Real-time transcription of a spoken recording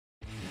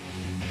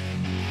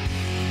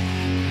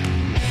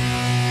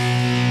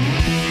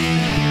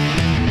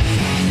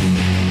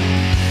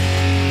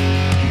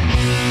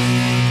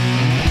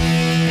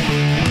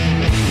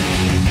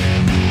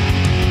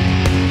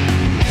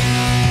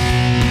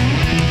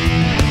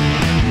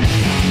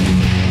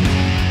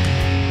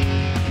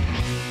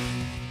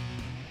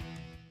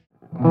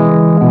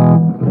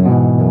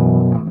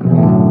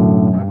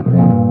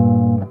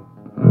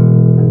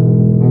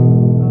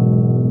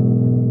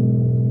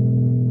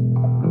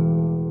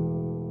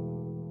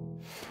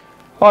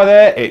Hi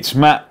there, it's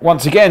Matt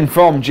once again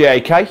from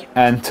GAK,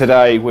 and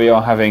today we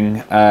are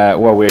having,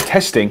 we're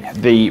testing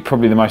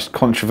probably the most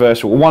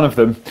controversial, one of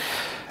them.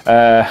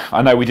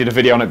 I know we did a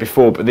video on it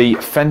before, but the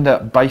Fender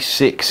Bass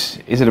 6.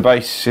 Is it a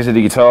bass? Is it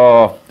a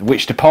guitar?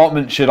 Which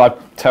department should I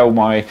tell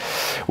my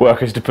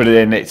workers to put it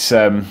in? It's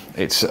a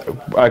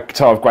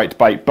guitar of great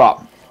debate,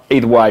 but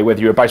either way, whether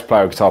you're a bass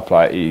player or a guitar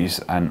player, it is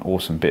an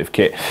awesome bit of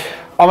kit.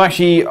 I'm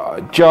actually,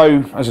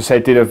 Joe, as I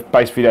said, did a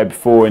bass video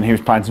before, and he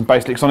was playing some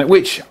bass licks on it,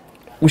 which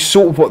was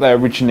sort of what they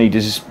originally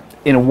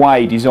in a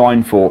way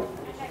designed for.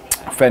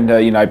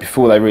 Fender, you know,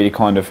 before they really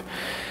kind of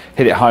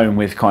hit it home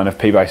with kind of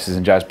P basses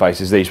and jazz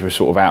basses, these were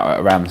sort of out at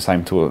around the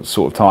same sort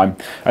of time,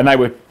 and they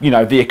were, you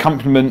know, the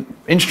accompaniment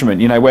instrument.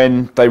 You know,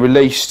 when they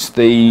released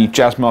the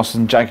Jazzmasters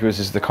and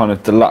Jaguars as the kind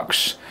of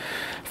deluxe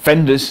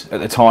Fenders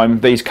at the time,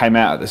 these came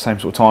out at the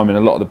same sort of time, and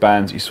a lot of the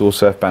bands you saw,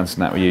 surf bands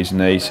and that, were using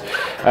these.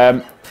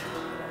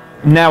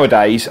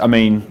 Nowadays, I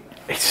mean,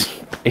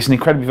 it's an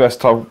incredibly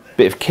versatile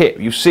bit of kit.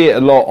 You'll see it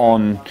a lot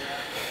on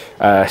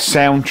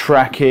sound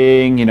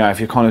tracking. You know, if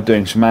you're kind of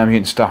doing some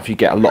ambient stuff, you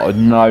get a lot of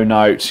no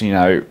notes. You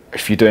know,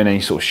 if you're doing any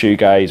sort of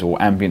shoegaze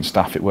or ambient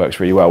stuff, it works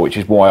really well, which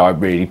is why I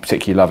really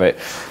particularly love it.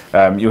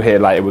 You'll hear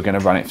later we're going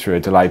to run it through a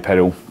delay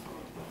pedal,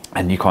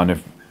 and you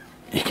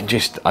can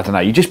just, I don't know,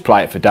 you just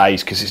play it for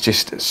days because it's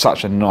just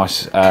such a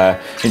nice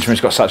instrument.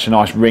 It's got such a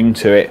nice ring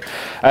to it.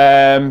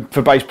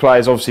 For bass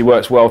players, obviously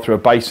works well through a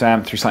bass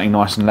amp, through something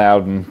nice and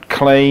loud and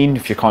clean,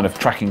 if you're kind of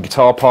tracking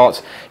guitar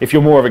parts. If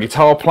you're more of a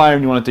guitar player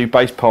and you want to do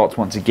bass parts,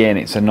 once again,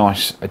 it's a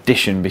nice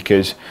addition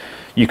because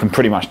you can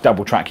pretty much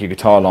double track your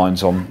guitar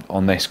lines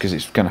on this, because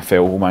it's going to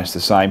feel almost the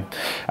same.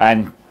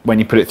 And when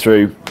you put it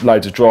through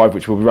loads of drive,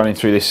 which we'll be running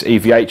through this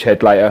EVH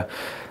head later,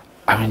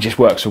 I mean, it just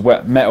works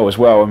with metal as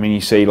well. I mean,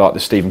 you see like the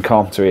Stephen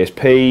Carpenter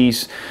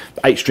ESPs,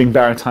 8-string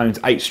baritones,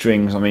 8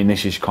 strings. I mean,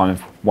 this is kind of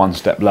one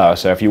step lower.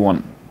 So if you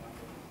want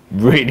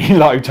really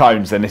low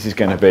tones, then this is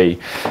going to be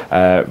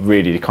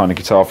really the kind of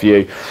guitar for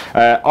you.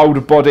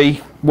 Older body,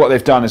 what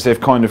they've done is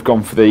they've kind of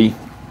gone for the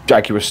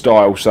Jaguar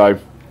style. So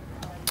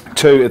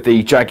 2 of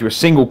the Jaguar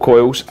single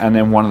coils, and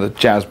then 1 of the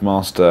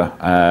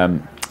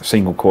Jazzmaster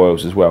single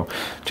coils as well.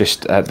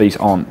 Just these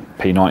aren't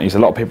P90s. A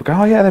lot of people go,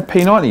 oh yeah, they're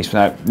P90s.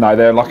 No,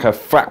 they're like a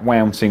flat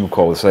wound single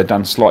coil, so they're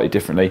done slightly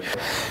differently.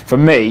 For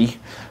me,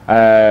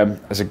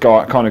 as a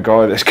kind of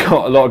guy that's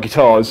got a lot of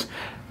guitars,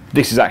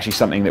 this is actually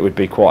something that would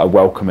be quite a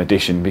welcome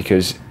addition,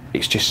 because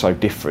it's just so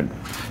different.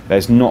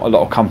 There's not a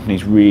lot of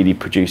companies really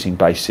producing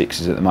bass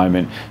 6s at the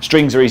moment.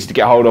 Strings are easy to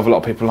get hold of. A lot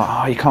of people are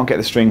like, oh, you can't get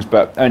the strings,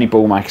 but only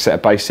Ball make a set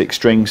of bass 6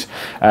 strings,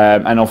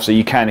 and obviously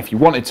you can, if you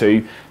wanted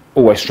to,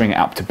 always string it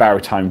up to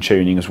baritone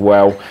tuning as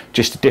well.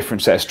 Just a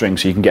different set of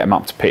strings, so you can get them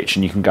up to pitch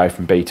and you can go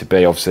from B to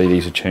B. Obviously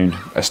these are tuned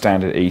a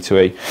standard E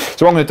to E.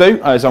 So what I'm going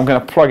to do is I'm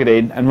going to plug it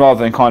in, and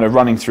rather than kind of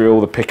running through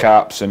all the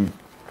pickups and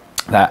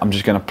that, I'm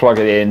just going to plug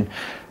it in.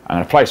 I'm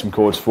going to play some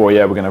chords for you.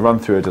 We're going to run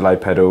through a delay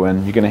pedal,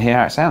 and you're going to hear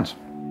how it sounds.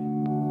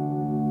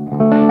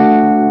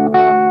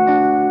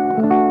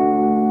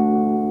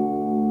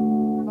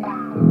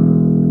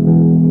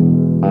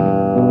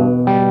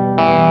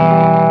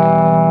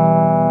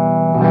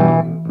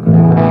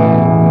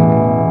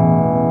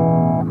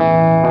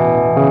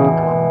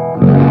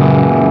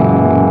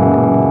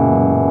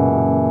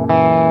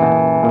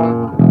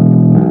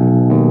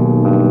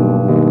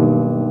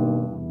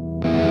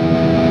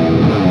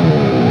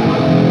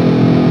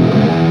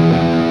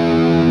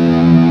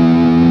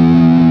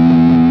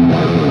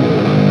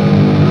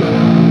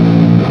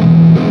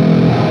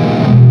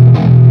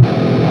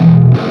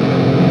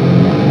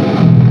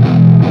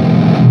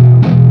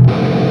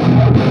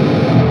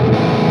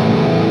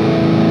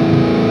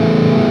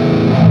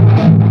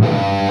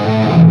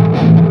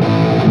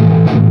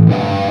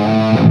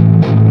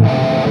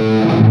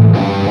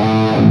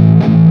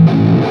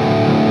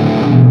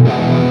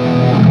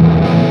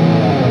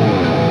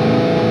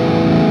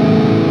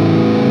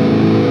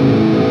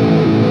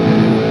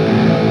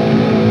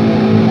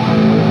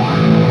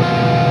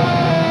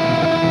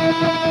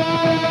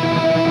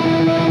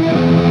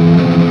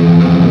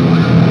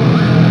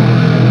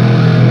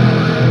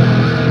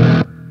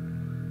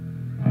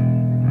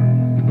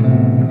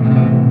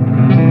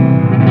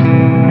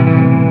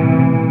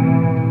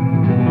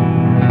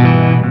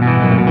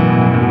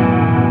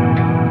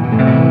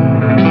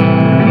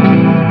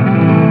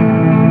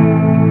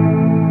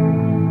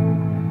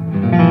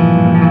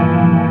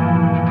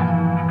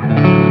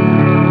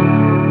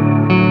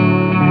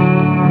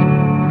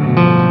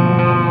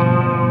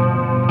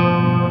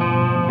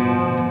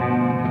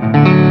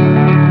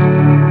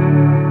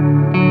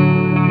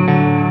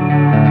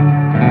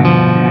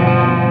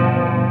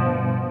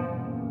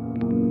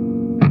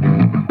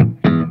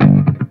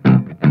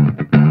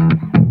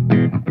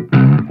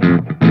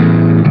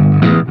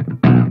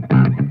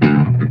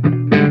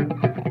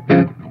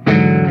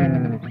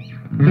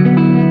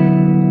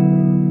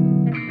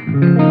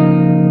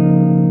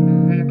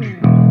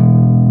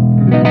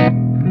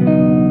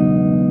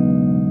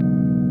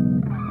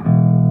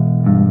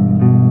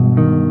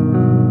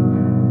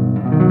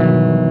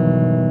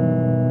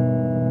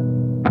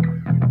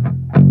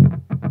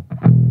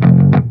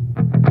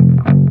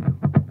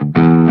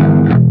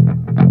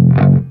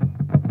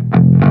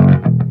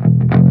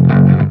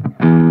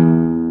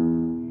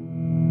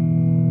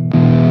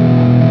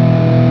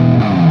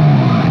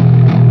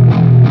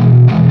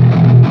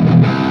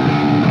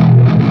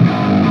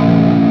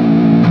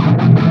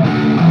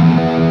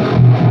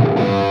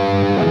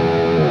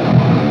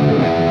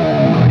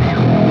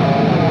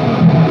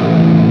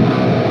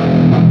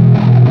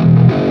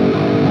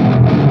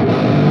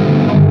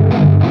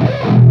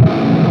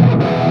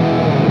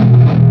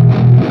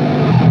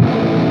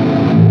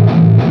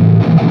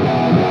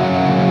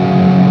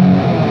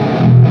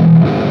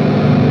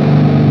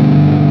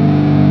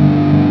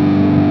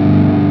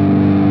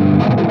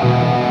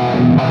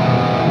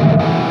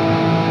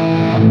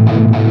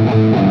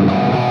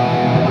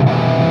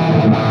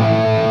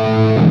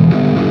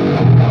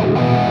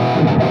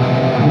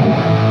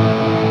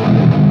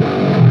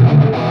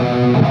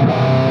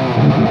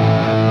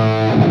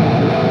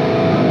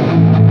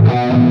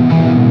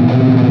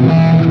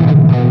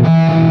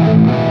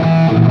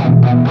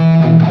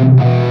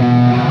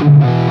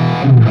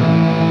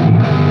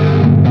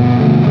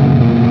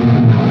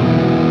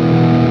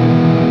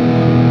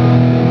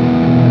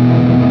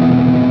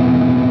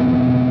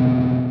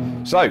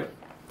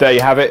 there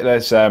you have it.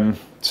 There's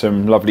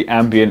some lovely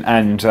ambient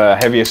and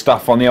heavier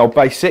stuff on the old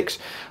Bass 6.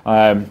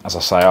 As I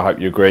say, I hope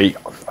you agree.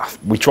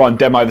 We try and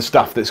demo the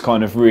stuff that's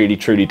kind of really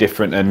truly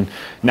different, and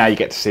now you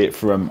get to see it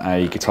from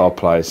a guitar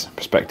player's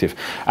perspective.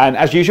 And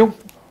as usual,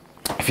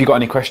 if you've got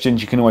any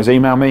questions, you can always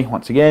email me,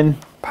 once again,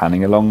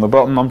 panning along the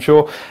bottom, I'm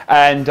sure.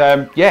 And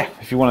yeah,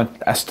 if you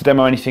want us to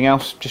demo anything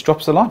else, just drop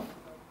us a line.